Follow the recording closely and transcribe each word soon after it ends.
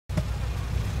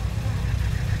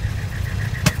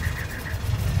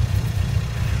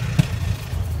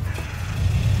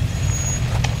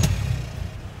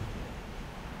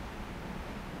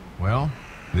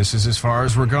this is as far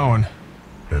as we're going.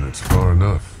 And it's far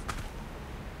enough.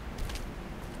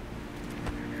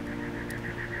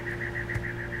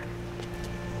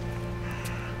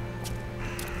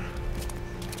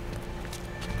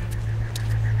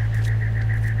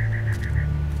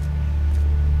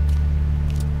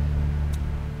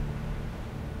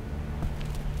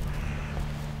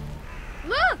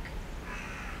 Look!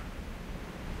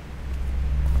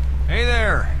 Hey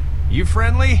there! You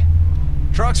friendly?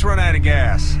 Truck's run out of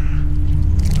gas.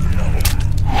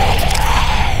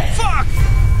 Fuck!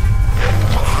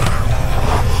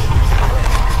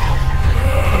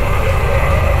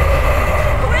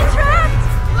 We're trapped!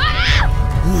 Ah!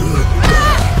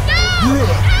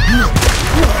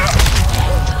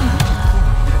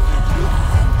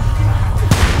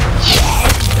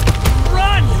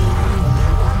 Run!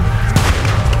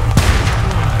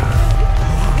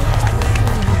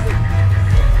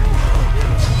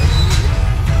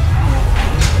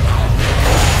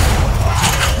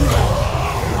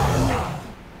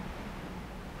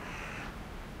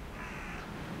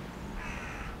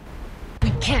 We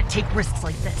can't take risks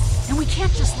like this, and we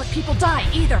can't just let people die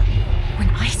either. When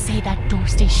I say that door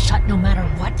stays shut no matter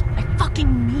what, I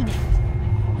fucking mean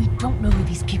it. We don't know who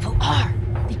these people are.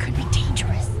 They could be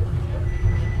dangerous.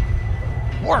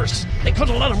 Worse, they could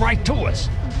have let them right to us.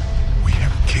 We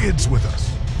have kids with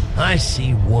us. I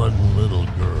see one little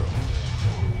girl.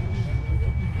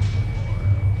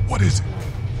 What is it?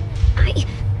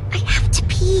 I have to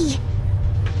pee.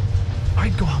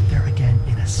 I'd go out there again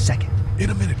in a second.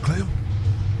 In a minute, Clem.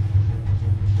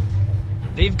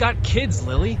 They've got kids,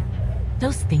 Lily.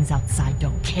 Those things outside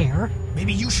don't care.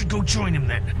 Maybe you should go join them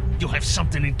then. You'll have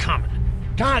something in common.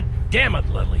 God damn it,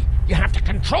 Lily. You have to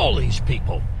control these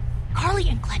people. Carly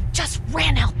and Glenn just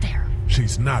ran out there.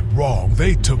 She's not wrong.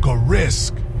 They took a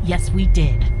risk. Yes, we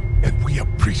did. And we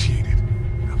appreciate it.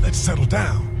 Now let's settle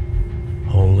down.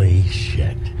 Holy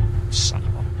shit. Son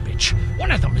of a bitch.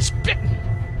 One of them is bitten.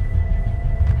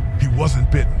 He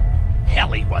wasn't bitten.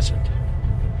 Hell, he wasn't.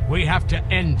 We have to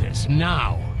end this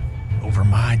now. Over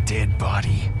my dead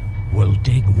body. We'll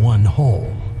dig one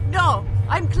hole. No,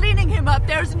 I'm cleaning him up.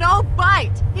 There's no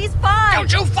bite. He's fine.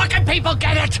 Don't you fucking people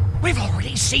get it? We've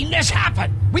already seen this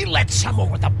happen. We let someone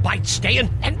with a bite stay in,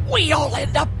 and we all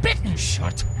end up bitten.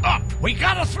 Shut up. We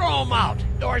gotta throw him out,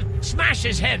 or smash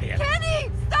his head in. Kenny,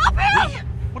 stop him!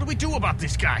 What do we do about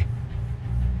this guy?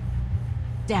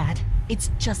 Dad,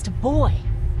 it's just a boy.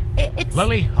 It's...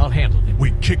 Lily, I'll handle him.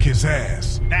 We kick his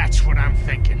ass. That's what I'm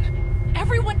thinking.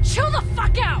 Everyone chill the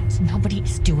fuck out! Nobody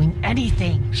is doing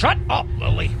anything. Shut up,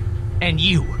 Lily. And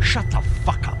you, shut the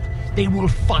fuck up. They will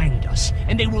find us,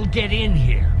 and they will get in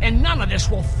here, and none of this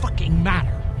will fucking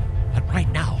matter. But right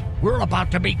now, we're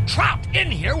about to be trapped in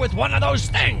here with one of those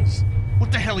things.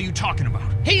 What the hell are you talking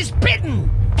about? He's bitten!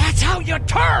 That's how you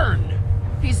turn!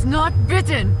 He's not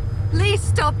bitten. Please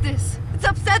stop this. It's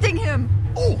upsetting him.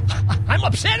 Oh, I'm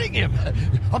upsetting him.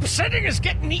 Upsetting is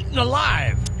getting eaten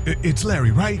alive. It's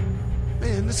Larry, right?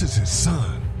 Man, this is his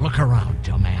son. Look around,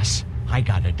 dumbass. I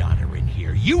got a daughter in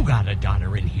here. You got a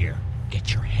daughter in here.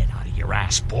 Get your head out of your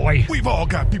ass, boy. We've all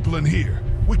got people in here.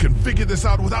 We can figure this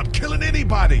out without killing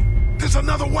anybody. There's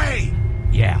another way.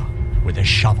 Yeah, with a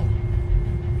shovel.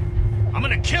 I'm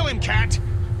gonna kill him, Cat.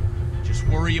 Just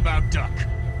worry about Duck.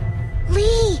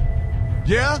 Lee,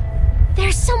 Yeah?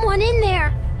 there's someone in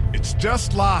there. It's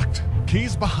just locked.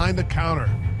 Key's behind the counter.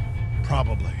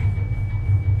 Probably.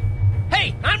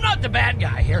 Hey, I'm not the bad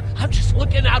guy here. I'm just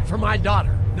looking out for my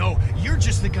daughter. No, you're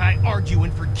just the guy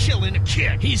arguing for killing a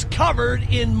kid. He's covered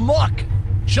in muck.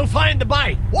 She'll find the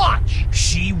bite. Watch.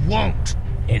 She won't.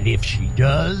 And if she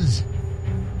does,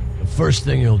 the first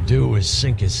thing he'll do is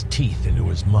sink his teeth into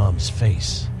his mom's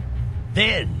face.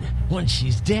 Then, once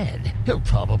she's dead, he'll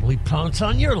probably pounce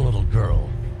on your little girl.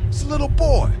 It's a little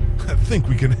boy. I think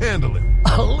we can handle it.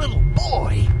 A little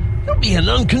boy? He'll be an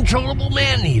uncontrollable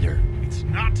man-eater. It's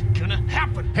not gonna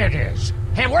happen. It is.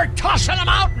 And we're tossing him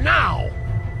out now.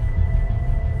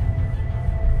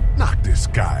 Knock this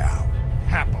guy out.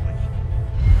 Happily.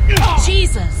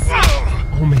 Jesus!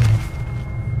 Oh man.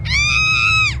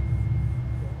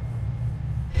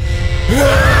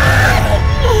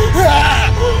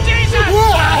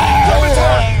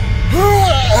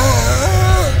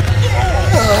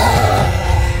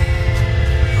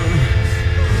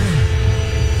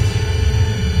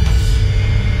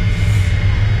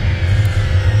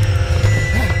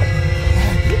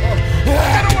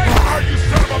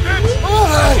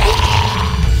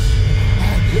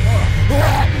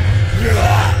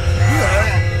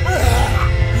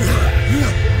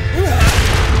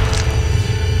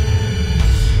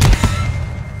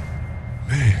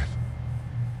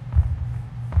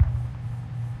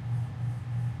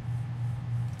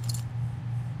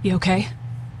 You okay?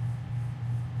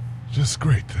 Just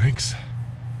great, thanks.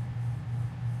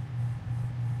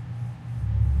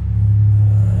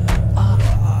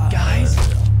 Guys?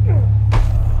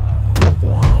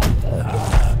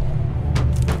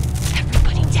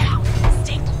 Everybody down.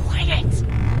 Stay quiet.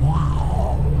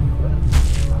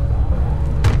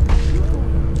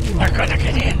 We're gonna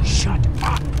get in. Shut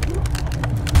up.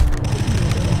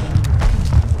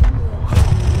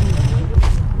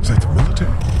 Is that the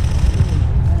military?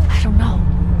 I don't know.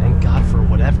 Thank God for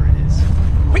whatever it is.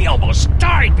 We almost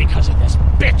died because of this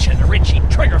bitch and the Richie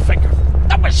trigger finger.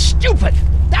 That was stupid.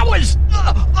 That was...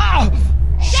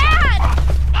 Dad!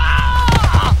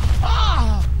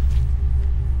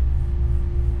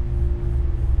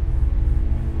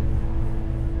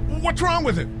 What's wrong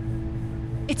with it?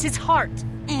 It's his heart.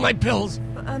 My pills.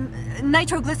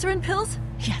 Nitroglycerin pills?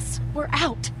 Yes, we're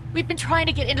out. We've been trying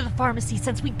to get into the pharmacy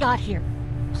since we got here.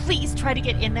 Please try to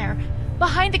get in there.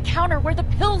 Behind the counter where the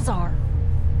pills are.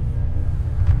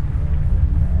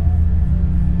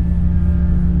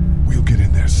 We'll get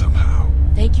in there somehow.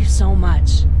 Thank you so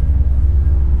much.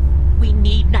 We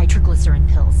need nitroglycerin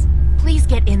pills. Please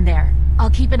get in there. I'll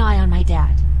keep an eye on my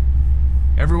dad.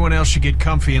 Everyone else should get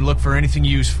comfy and look for anything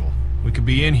useful. We could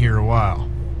be in here a while.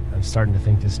 I'm starting to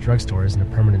think this drugstore isn't a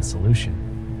permanent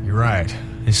solution. You're right.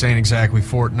 This ain't exactly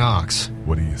Fort Knox.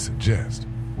 What do you suggest?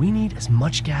 We need as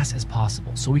much gas as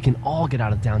possible so we can all get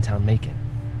out of downtown Macon.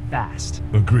 Fast.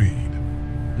 Agreed.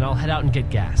 Then I'll head out and get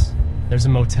gas. There's a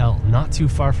motel not too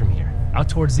far from here, out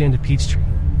towards the end of Peachtree.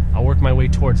 I'll work my way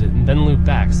towards it and then loop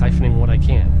back, siphoning what I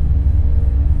can.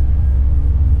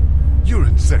 You're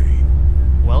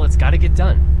insane. Well, it's gotta get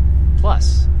done.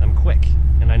 Plus, I'm quick,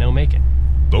 and I know Macon.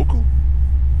 Local?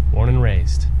 Born and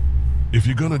raised. If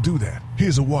you're gonna do that,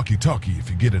 here's a walkie-talkie if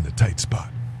you get in a tight spot.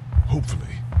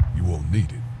 Hopefully, you won't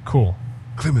need it. Cool.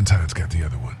 Clementine's got the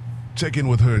other one. Check in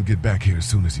with her and get back here as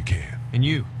soon as you can. And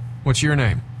you? What's your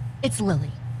name? It's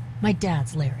Lily. My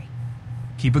dad's Larry.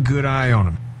 Keep a good eye on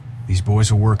him. These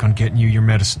boys will work on getting you your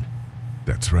medicine.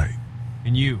 That's right.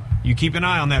 And you keep an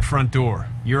eye on that front door.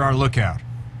 You're our lookout.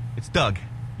 It's Doug.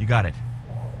 You got it.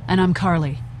 And I'm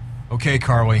Carly. Okay,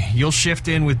 Carly, you'll shift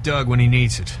in with Doug when he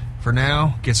needs it. For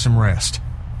now, get some rest.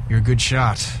 You're a good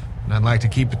shot, and I'd like to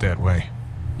keep it that way.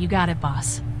 You got it,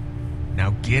 boss.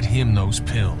 Now get him those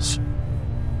pills.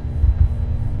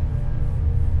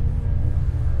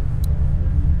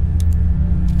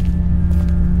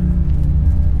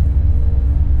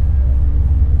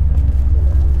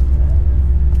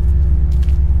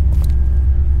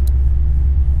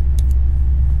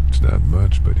 It's not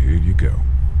much, but here you go.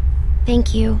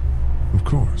 Thank you. Of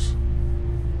course.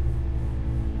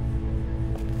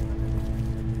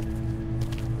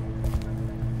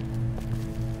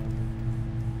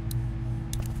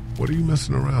 What are you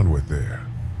messing around with there?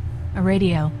 A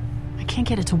radio. I can't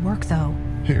get it to work, though.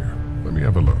 Here, let me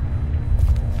have a look.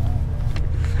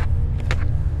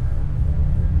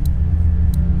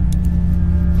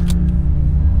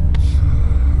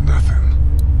 Nothing.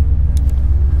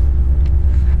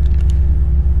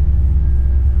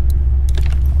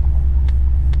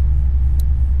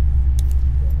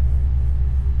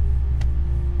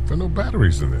 There are no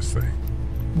batteries in this thing.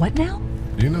 What now?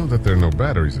 You know that there are no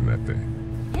batteries in that thing.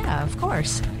 Yeah, of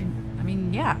course. I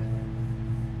mean, yeah.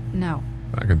 No.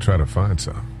 I can try to find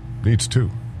some. Needs two.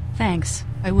 Thanks.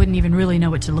 I wouldn't even really know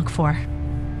what to look for.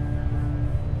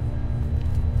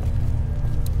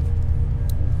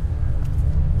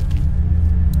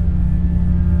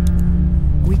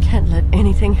 We can't let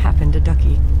anything happen to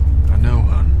Ducky. I know,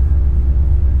 hon.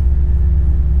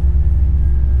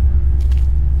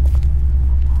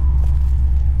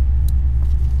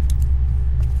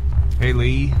 Hey,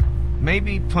 Lee.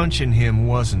 Maybe punching him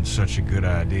wasn't such a good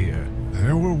idea.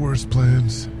 There were worse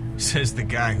plans. Says the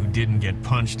guy who didn't get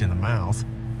punched in the mouth.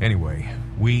 Anyway,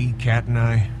 we, Kat and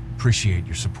I, appreciate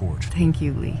your support. Thank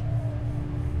you, Lee.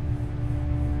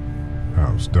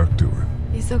 How's Duck doing?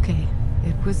 He's okay.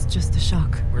 It was just a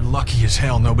shock. We're lucky as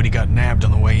hell nobody got nabbed on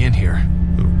the way in here.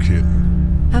 No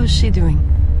kidding. How's she doing?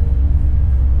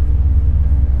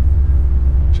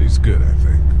 She's good, I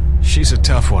think. She's a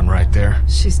tough one right there.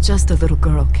 She's just a little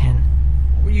girl, Ken.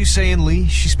 What were you saying, Lee?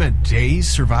 She spent days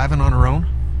surviving on her own?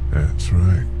 That's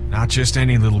right. Not just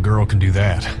any little girl can do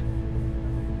that.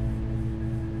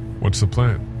 What's the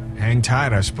plan? Hang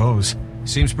tight, I suppose.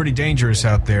 Seems pretty dangerous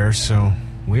out there, so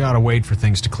we ought to wait for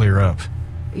things to clear up.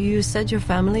 You said your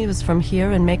family was from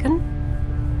here in Macon?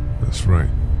 That's right.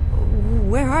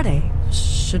 Where are they?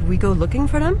 Should we go looking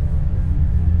for them?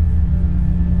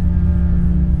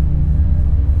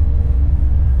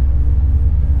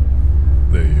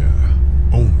 They,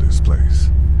 own this place.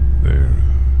 They're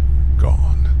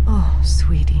gone.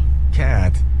 sweetie.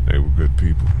 Cat. They were good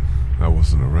people. I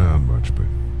wasn't around much, but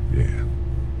yeah,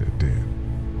 they're dead.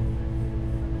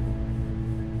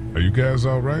 Are you guys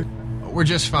all right? We're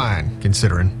just fine,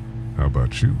 considering. How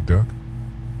about you, Duck?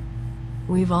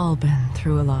 We've all been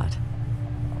through a lot.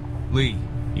 Lee,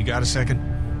 you got a second?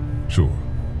 Sure.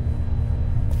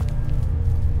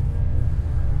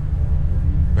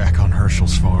 Back on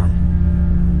Herschel's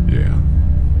farm. Yeah.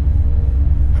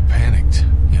 I panicked,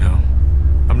 you know.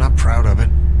 I'm not proud of it.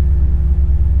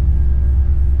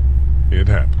 It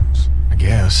happens. I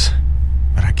guess.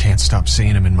 But I can't stop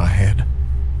seeing him in my head.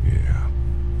 Yeah,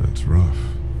 that's rough.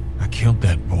 I killed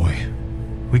that boy.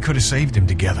 We could have saved him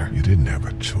together. You didn't have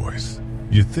a choice.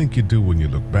 You think you do when you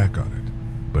look back on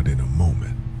it. But in a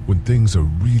moment, when things are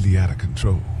really out of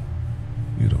control,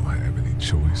 you don't have any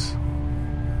choice.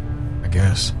 I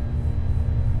guess.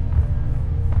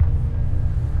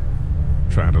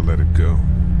 Try to let it go.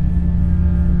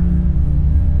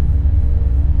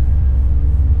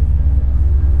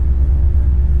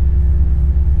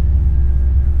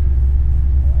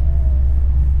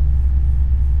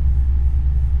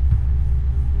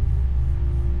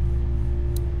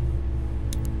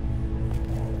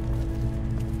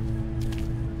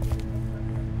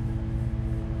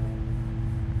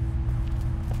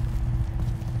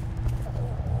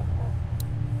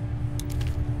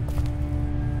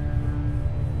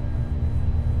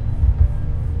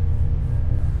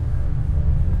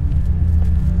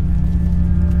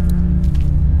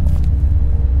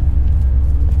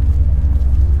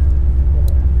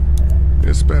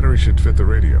 This battery should fit the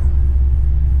radio.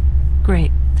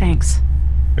 Great, thanks.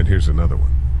 And here's another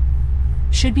one.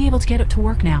 Should be able to get it to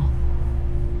work now.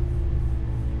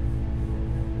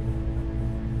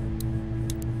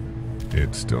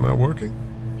 It's still not working?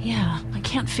 Yeah, I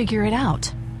can't figure it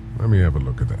out. Let me have a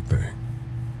look at that thing.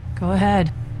 Go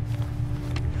ahead.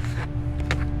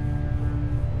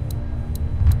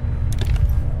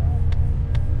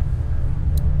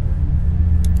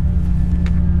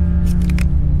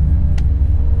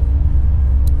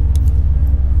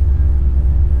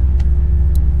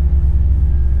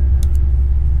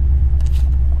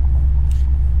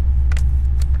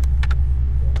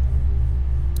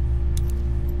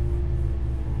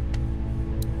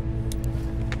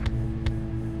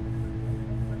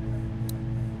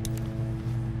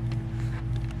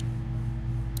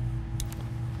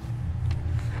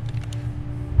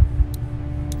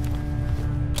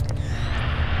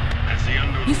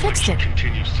 You fixed it.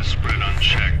 Continues to spread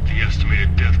unchecked. The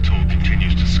estimated death toll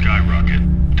continues to skyrocket.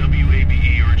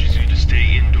 WABE urges you to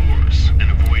stay indoors and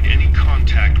avoid any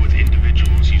contact with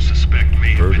individuals you suspect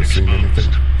may have been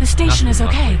exposed. The station is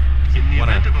okay.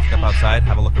 Wanna step outside,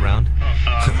 have a look around?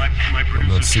 My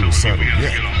producer's telling me we have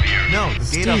to get off the air. No, the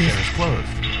gate out there is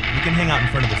closed. We can hang out in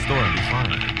front of the store and be fine.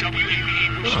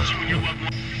 WABE wishes you your loved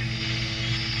ones.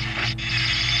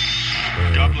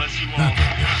 God bless you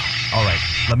all. All right,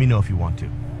 let me know if you want to.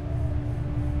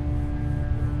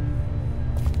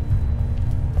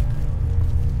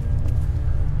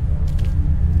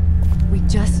 We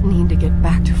just need to get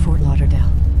back to Fort Lauderdale.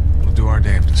 We'll do our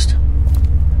damnedest.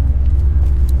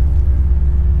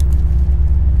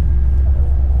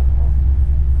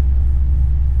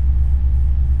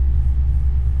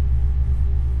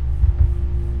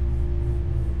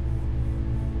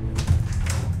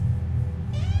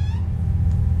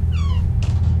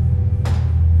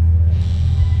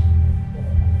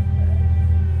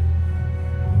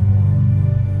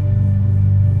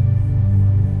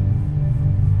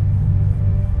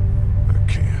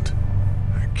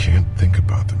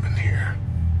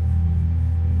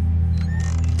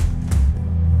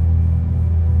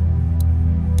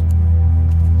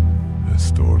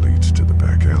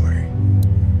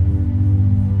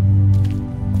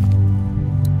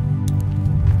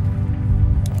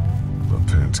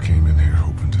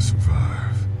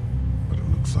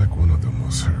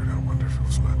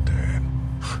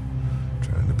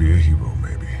 Be a hero,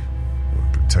 maybe. Or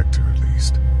a protector, at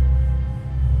least.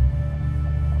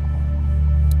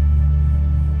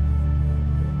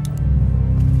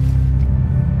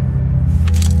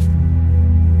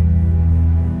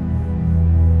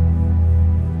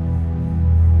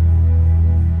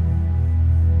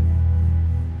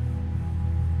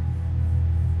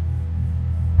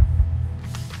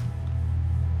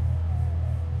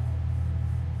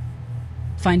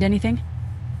 Find anything?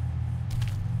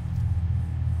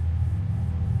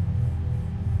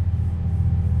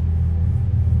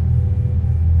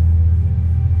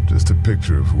 Just a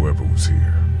picture of whoever was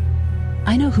here.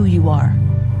 I know who you are.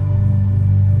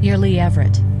 You're Lee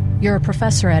Everett. You're a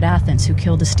professor at Athens who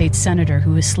killed a state senator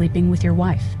who was sleeping with your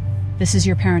wife. This is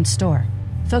your parents' store.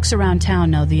 Folks around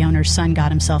town know the owner's son got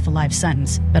himself a life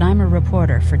sentence, but I'm a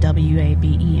reporter for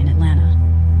WABE in Atlanta.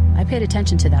 I paid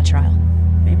attention to that trial.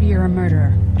 Maybe you're a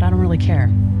murderer, but I don't really care.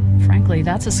 Frankly,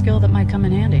 that's a skill that might come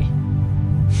in handy.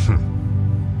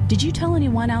 Did you tell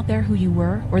anyone out there who you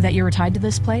were, or that you were tied to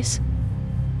this place?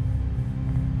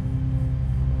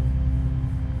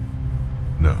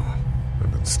 No,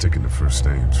 I've been sticking to first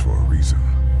names for a reason.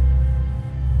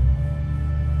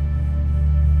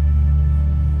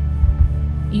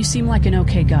 You seem like an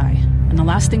okay guy, and the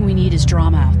last thing we need is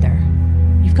drama out there.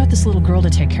 You've got this little girl to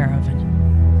take care of,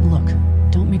 and look,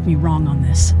 don't make me wrong on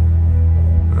this.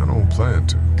 I don't plan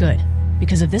to. Good,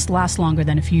 because if this lasts longer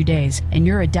than a few days, and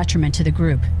you're a detriment to the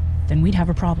group, then we'd have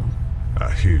a problem. I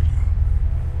hear you.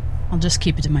 I'll just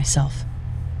keep it to myself.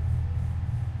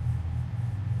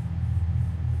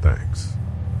 Thanks.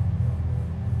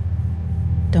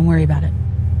 Don't worry about it.